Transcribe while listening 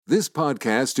This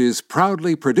podcast is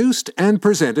proudly produced and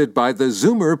presented by the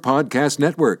Zoomer Podcast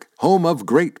Network, home of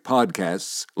great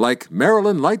podcasts like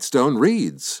Marilyn Lightstone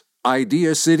Reads,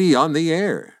 Idea City on the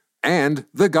Air, and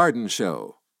The Garden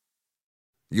Show.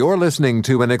 You're listening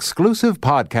to an exclusive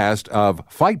podcast of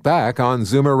Fight Back on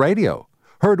Zoomer Radio,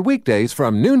 heard weekdays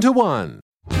from noon to 1.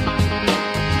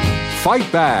 Fight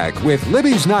Back with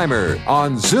Libby Znaimer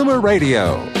on Zoomer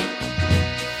Radio.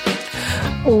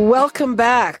 Welcome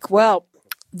back. Well,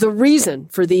 the reason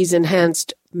for these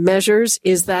enhanced measures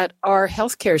is that our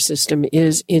healthcare system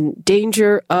is in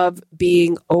danger of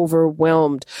being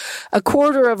overwhelmed. A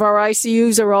quarter of our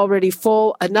ICUs are already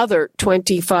full. Another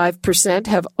 25%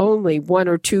 have only 1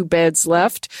 or 2 beds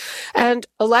left. And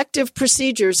elective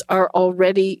procedures are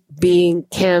already being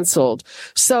canceled.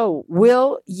 So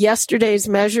will yesterday's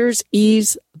measures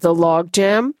ease the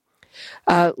logjam?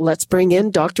 Let's bring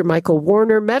in Dr. Michael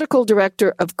Warner, Medical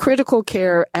Director of Critical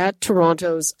Care at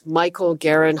Toronto's Michael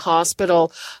Garron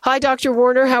Hospital. Hi, Dr.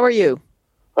 Warner. How are you?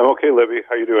 I'm okay, Libby.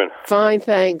 How are you doing? Fine,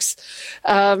 thanks.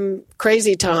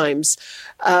 Crazy times.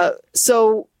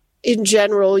 So, in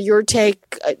general, your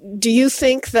take, do you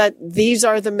think that these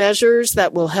are the measures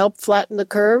that will help flatten the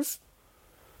curve?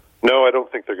 No, I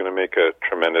don't think they're going to make a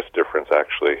tremendous difference,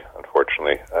 actually,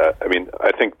 unfortunately.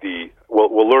 I think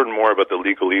we'll learn more about the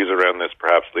legalese around this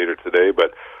perhaps later today,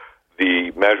 but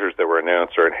the measures that were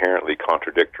announced are inherently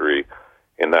contradictory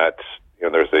in that,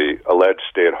 there's a alleged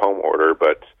stay-at-home order,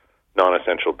 but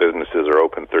non-essential businesses are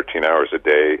open 13 hours a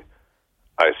day.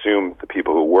 I assume the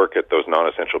people who work at those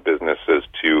non-essential businesses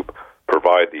to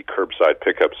provide the curbside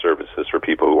pickup services for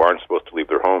people who aren't supposed to leave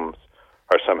their homes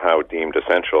are somehow deemed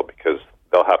essential because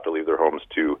they'll have to leave their homes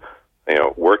to,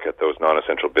 work at those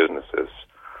non-essential businesses.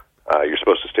 You're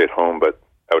supposed to stay at home, but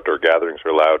outdoor gatherings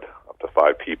are allowed up to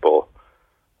 5 people.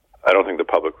 I don't think the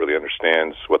public really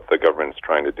understands what the government is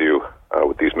trying to do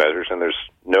with these measures, and there's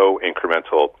no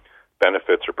incremental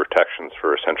benefits or protections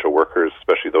for essential workers,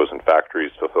 especially those in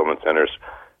factories, fulfillment centers,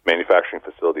 manufacturing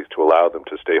facilities, to allow them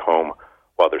to stay home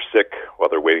while they're sick, while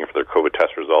they're waiting for their COVID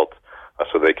test result,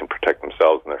 so they can protect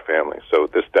themselves and their families. So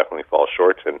this definitely falls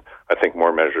short, and I think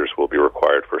more measures will be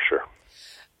required for sure.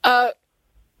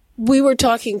 We were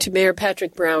talking to Mayor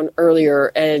Patrick Brown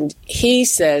earlier, and he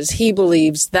says he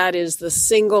believes that is the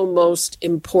single most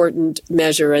important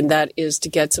measure, and that is to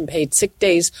get some paid sick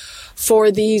days for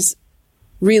these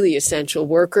really essential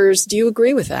workers. Do you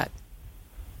agree with that?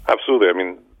 Absolutely. I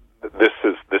mean, this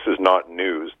is not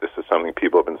news. This is something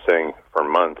people have been saying for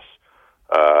months,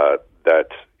 that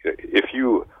if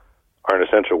you are an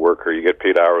essential worker, you get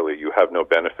paid hourly, you have no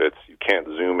benefits, you can't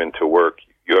Zoom into work,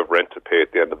 you have rent to pay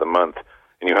at the end of the month,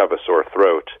 and you have a sore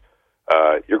throat,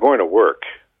 you're going to work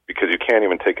because you can't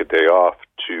even take a day off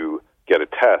to get a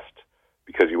test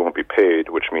because you won't be paid,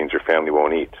 which means your family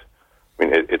won't eat. I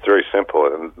mean, it's very simple,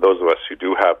 and those of us who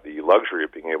do have the luxury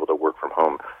of being able to work from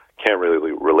home can't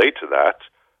really relate to that,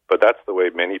 but that's the way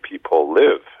many people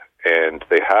live, and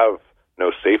they have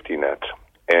no safety net,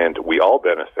 and we all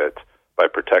benefit by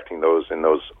protecting those in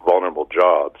those vulnerable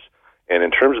jobs. And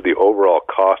in terms of the overall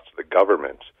cost to the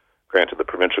government, granted, the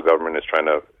provincial government is trying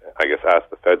to, ask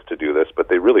the feds to do this, but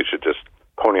they really should just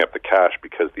pony up the cash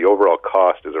because the overall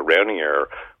cost is a rounding error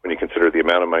when you consider the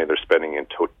amount of money they're spending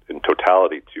in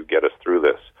totality to get us through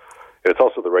this. And it's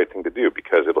also the right thing to do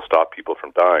because it'll stop people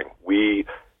from dying. We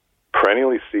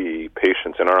perennially see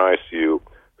patients in our ICU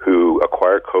who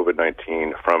acquire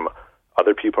COVID-19 from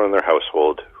other people in their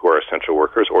household who are essential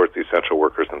workers, or it's the essential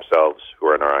workers themselves who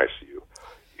are in our ICU.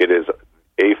 It is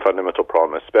a fundamental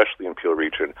problem, especially in Peel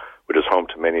Region, which is home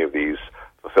to many of these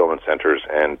fulfillment centers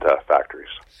and factories.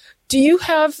 Do you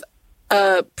have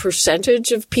a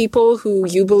percentage of people who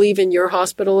you believe in your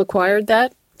hospital acquired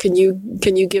that? Can you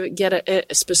get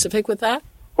a specific with that?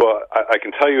 Well, I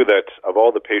can tell you that of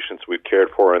all the patients we've cared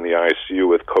for in the ICU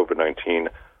with COVID-19,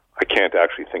 I can't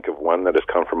actually think of one that has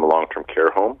come from a long-term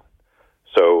care home.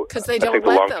 So I think the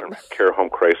long-term care home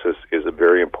crisis is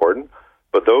very important,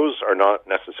 but those are not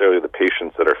necessarily the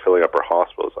patients that are filling up our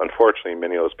hospitals. Unfortunately,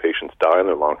 many of those patients die in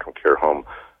their long-term care home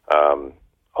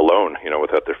alone,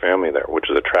 without their family there, which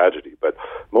is a tragedy. But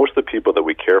most of the people that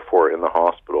we care for in the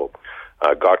hospital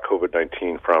got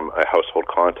COVID-19 from a household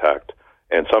contact,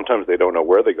 and sometimes they don't know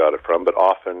where they got it from, but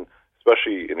often,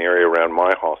 especially in the area around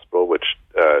my hospital, which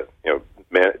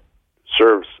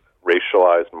serves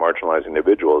racialized and marginalized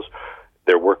individuals,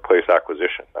 their workplace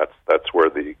acquisition. That's where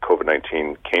the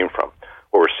COVID-19 came from.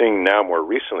 What we're seeing now more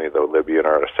recently, though, Libby, in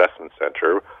our assessment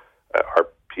center, are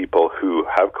people who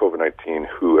have COVID-19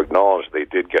 who acknowledge they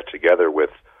did get together with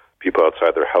people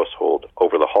outside their household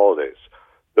over the holidays.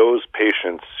 those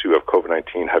patients who have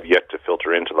COVID-19 have yet to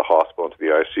filter into the hospital, into the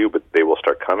ICU, but they will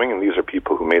start coming. And these are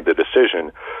people who made the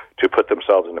decision to put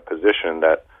themselves in a position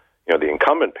that, the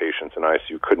incumbent patients in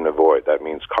ICU couldn't avoid. That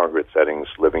means congregate settings,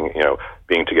 living,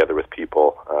 being together with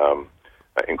people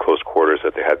in close quarters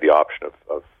that they had the option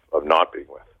of not being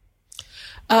with.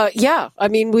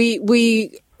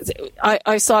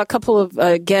 I saw a couple of,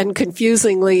 again,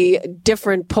 confusingly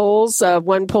different polls.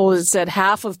 One poll that said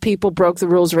half of people broke the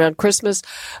rules around Christmas,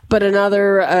 but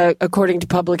another, according to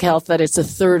Public Health, that it's a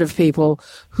third of people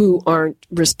who aren't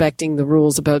respecting the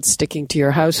rules about sticking to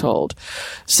your household.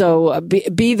 So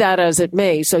be that as it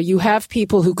may. So you have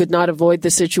people who could not avoid the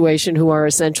situation, who are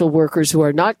essential workers, who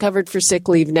are not covered for sick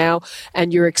leave now,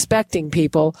 and you're expecting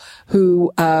people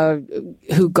who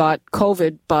got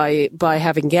COVID by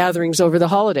having gatherings over the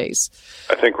holidays.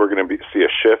 I think we're going to see a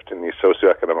shift in the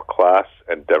socioeconomic class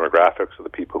and demographics of the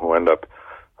people who end up,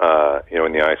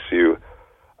 in the ICU.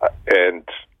 And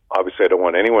obviously, I don't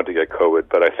want anyone to get COVID,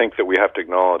 but I think that we have to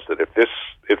acknowledge that if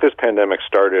this pandemic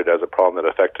started as a problem that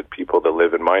affected people that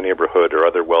live in my neighborhood or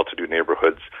other well-to-do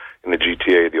neighborhoods in the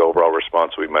GTA, the overall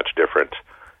response would be much different.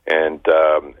 And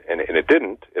it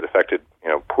didn't. It affected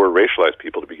poor racialized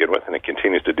people to begin with, and it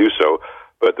continues to do so.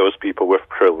 But those people with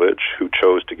privilege who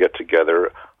chose to get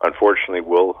together, unfortunately,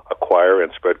 will acquire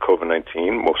and spread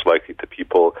COVID-19, most likely to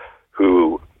people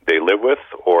who they live with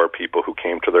or people who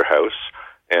came to their house.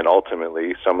 And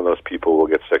ultimately, some of those people will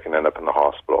get sick and end up in the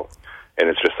hospital. And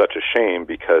it's just such a shame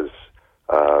because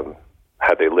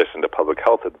had they listened to public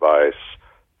health advice,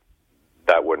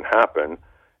 that wouldn't happen.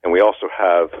 And we also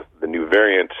have the new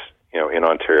variant, in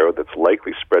Ontario that's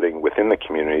likely spreading within the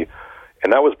community,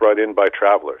 and that was brought in by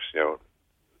travelers,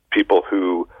 people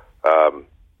who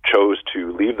chose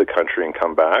to leave the country and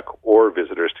come back, or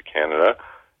visitors to Canada,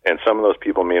 and some of those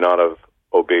people may not have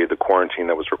obeyed the quarantine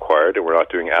that was required, and we're not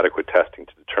doing adequate testing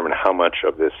to determine how much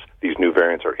of these new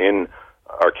variants are in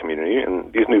our community.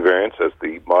 And these new variants, as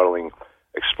the modeling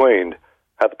explained,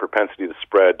 have the propensity to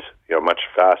spread, much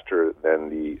faster than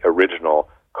the original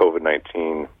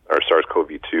COVID-19 or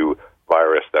SARS-CoV-2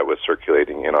 virus that was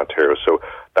circulating in Ontario. So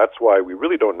that's why we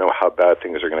really don't know how bad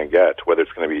things are going to get, whether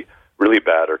it's going to be really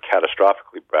bad or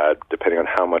catastrophically bad, depending on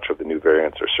how much of the new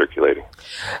variants are circulating.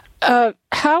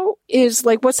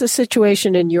 What's the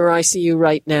situation in your ICU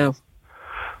right now?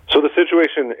 So the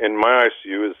situation in my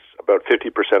ICU is about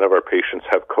 50% of our patients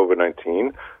have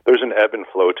COVID-19. There's an ebb and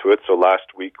flow to it. So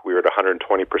last week we were at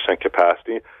 120%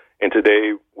 capacity. And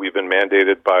today we've been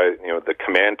mandated by the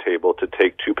command table to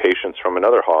take 2 patients from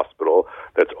another hospital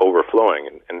that's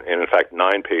overflowing. And in fact,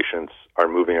 9 patients are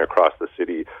moving across the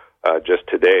city just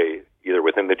today, either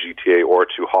within the GTA or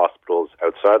to hospitals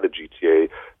outside the GTA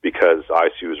because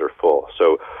ICUs are full.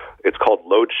 So it's called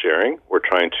load sharing. We're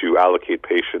trying to allocate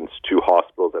patients to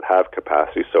hospitals that have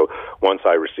capacity. So once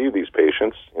I receive these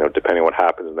patients, depending on what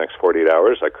happens in the next 48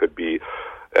 hours, I could be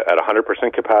at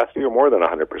 100% capacity or more than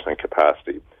 100%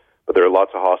 capacity. But there are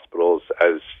lots of hospitals,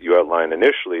 as you outlined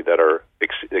initially, that are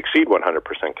exceed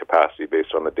 100% capacity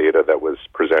based on the data that was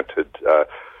presented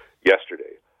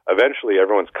yesterday. Eventually,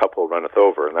 everyone's cup will runneth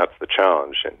over, and that's the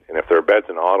challenge. And if there are beds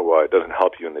in Ottawa, it doesn't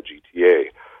help you in the GTA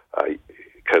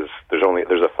because there's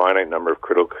a finite number of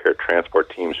critical care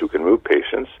transport teams who can move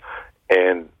patients.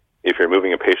 And if you're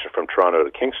moving a patient from Toronto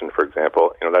to Kingston, for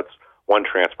example, that's 1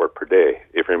 transport per day.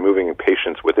 If you're moving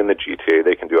patients within the GTA,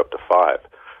 they can do up to 5.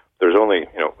 There's only,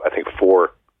 I think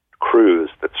 4 crews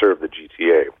that serve the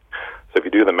GTA. So if you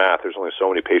do the math, there's only so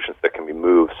many patients that can be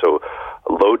moved. So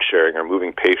load sharing or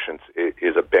moving patients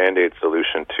is a Band-Aid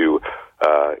solution to,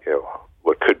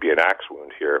 what could be an axe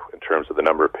wound here in terms of the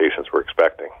number of patients we're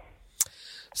expecting.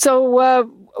 So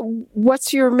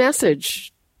what's your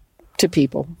message to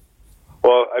people?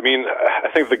 Well, I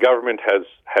think the government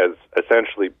has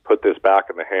essentially put this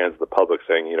back in the hands of the public,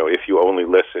 saying, if you only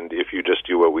listened, if you just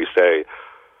do what we say.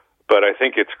 But I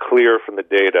think it's clear from the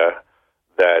data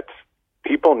that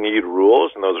people need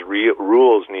rules, and those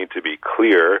rules need to be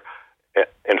clear.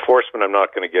 Enforcement I'm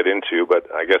not going to get into, but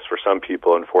I guess for some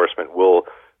people, enforcement will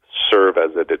serve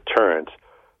as a deterrent.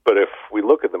 But if we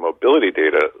look at the mobility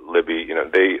data, Libby,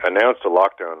 they announced a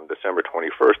lockdown on December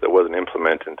 21st that wasn't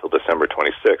implemented until December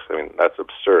 26th. That's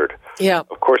absurd. Yeah.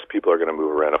 Of course people are going to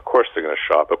move around. Of course they're going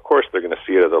to shop. Of course they're going to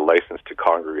see it as a license to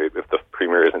congregate if the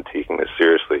Premier isn't taking this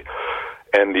seriously.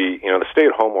 And the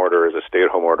stay-at-home order is a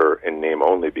stay-at-home order in name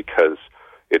only because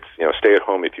it's, stay at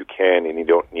home if you can, and you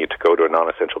don't need to go to a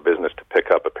non-essential business to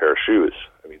pick up a pair of shoes.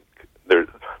 There's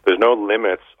no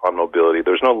limits on mobility.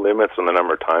 There's no limits on the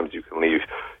number of times you can leave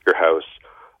your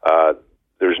house.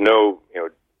 There's no,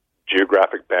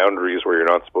 geographic boundaries where you're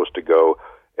not supposed to go.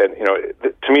 And,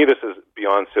 to me, this is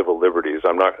beyond civil liberties.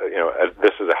 I'm not,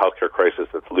 this is a healthcare crisis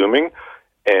that's looming,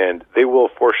 and they will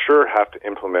for sure have to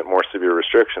implement more severe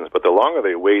restrictions. But the longer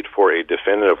they wait for a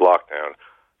definitive lockdown,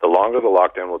 the longer the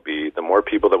lockdown will be, the more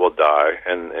people that will die,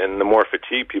 and the more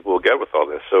fatigue people will get with all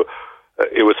this. So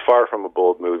it was far from a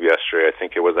bold move yesterday. I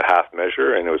think it was a half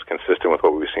measure, and it was consistent with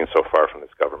what we've seen so far from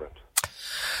this government.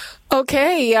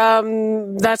 Okay,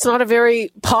 that's not a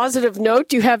very positive note.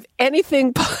 Do you have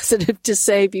anything positive to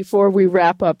say before we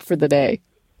wrap up for the day?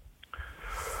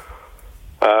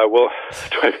 Well,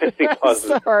 do I have anything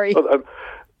positive? Sorry. Well,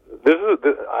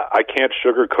 I can't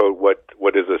sugarcoat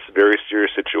what is a very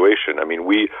serious situation. I mean,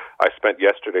 I spent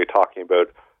yesterday talking about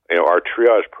our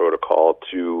triage protocol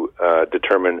to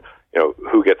determine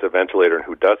who gets a ventilator and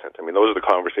who doesn't. I mean, those are the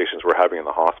conversations we're having in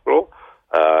the hospital.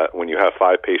 When you have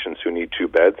 5 patients who need 2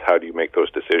 beds, how do you make those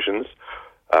decisions?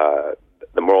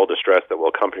 The moral distress that will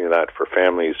accompany that for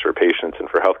families, for patients, and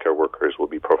for healthcare workers will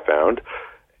be profound.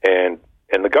 And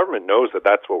the government knows that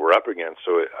that's what we're up against.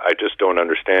 So I just don't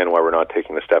understand why we're not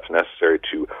taking the steps necessary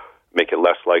to make it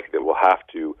less likely that we'll have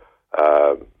to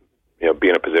be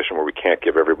in a position where we can't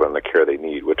give everyone the care they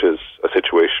need, which is a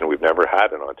situation we've never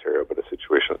had in Ontario, but a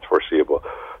situation that's foreseeable.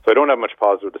 So I don't have much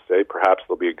positive to say. Perhaps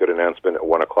there'll be a good announcement at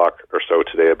 1 o'clock or so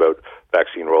today about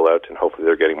vaccine rollout, and hopefully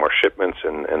they're getting more shipments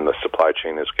and the supply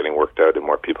chain is getting worked out and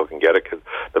more people can get it, because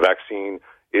the vaccine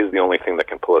is the only thing that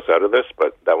can pull us out of this,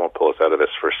 but that won't pull us out of this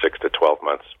for 6 to 12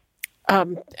 months.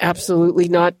 Absolutely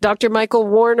not. Dr. Michael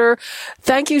Warner,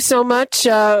 thank you so much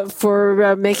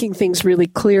for making things really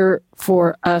clear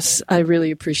for us. I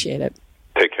really appreciate it.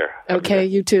 Take care. Okay,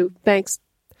 you too. Thanks.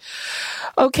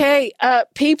 Okay,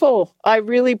 people, I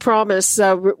really promise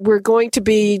we're going to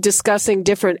be discussing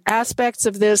different aspects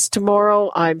of this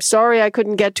tomorrow. I'm sorry I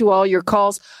couldn't get to all your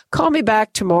calls. Call me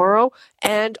back tomorrow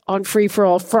and on Free for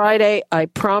All Friday. I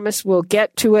promise we'll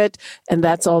get to it, and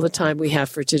that's all the time we have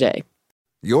for today.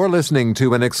 You're listening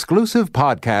to an exclusive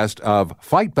podcast of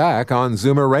Fight Back on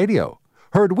Zoomer Radio,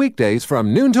 heard weekdays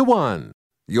from noon to 1.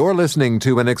 You're listening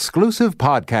to an exclusive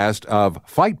podcast of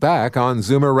Fight Back on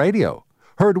Zoomer Radio,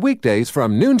 heard weekdays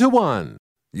from noon to 1.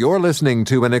 You're listening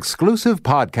to an exclusive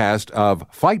podcast of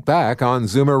Fight Back on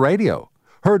Zoomer Radio,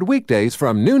 heard weekdays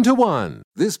from noon to 1.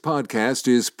 This podcast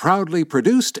is proudly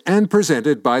produced and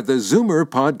presented by the Zoomer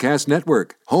Podcast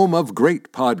Network, home of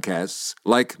great podcasts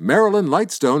like Marilyn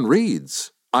Lightstone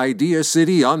Reads, Idea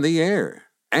City on the Air,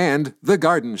 and The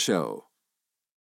Garden Show.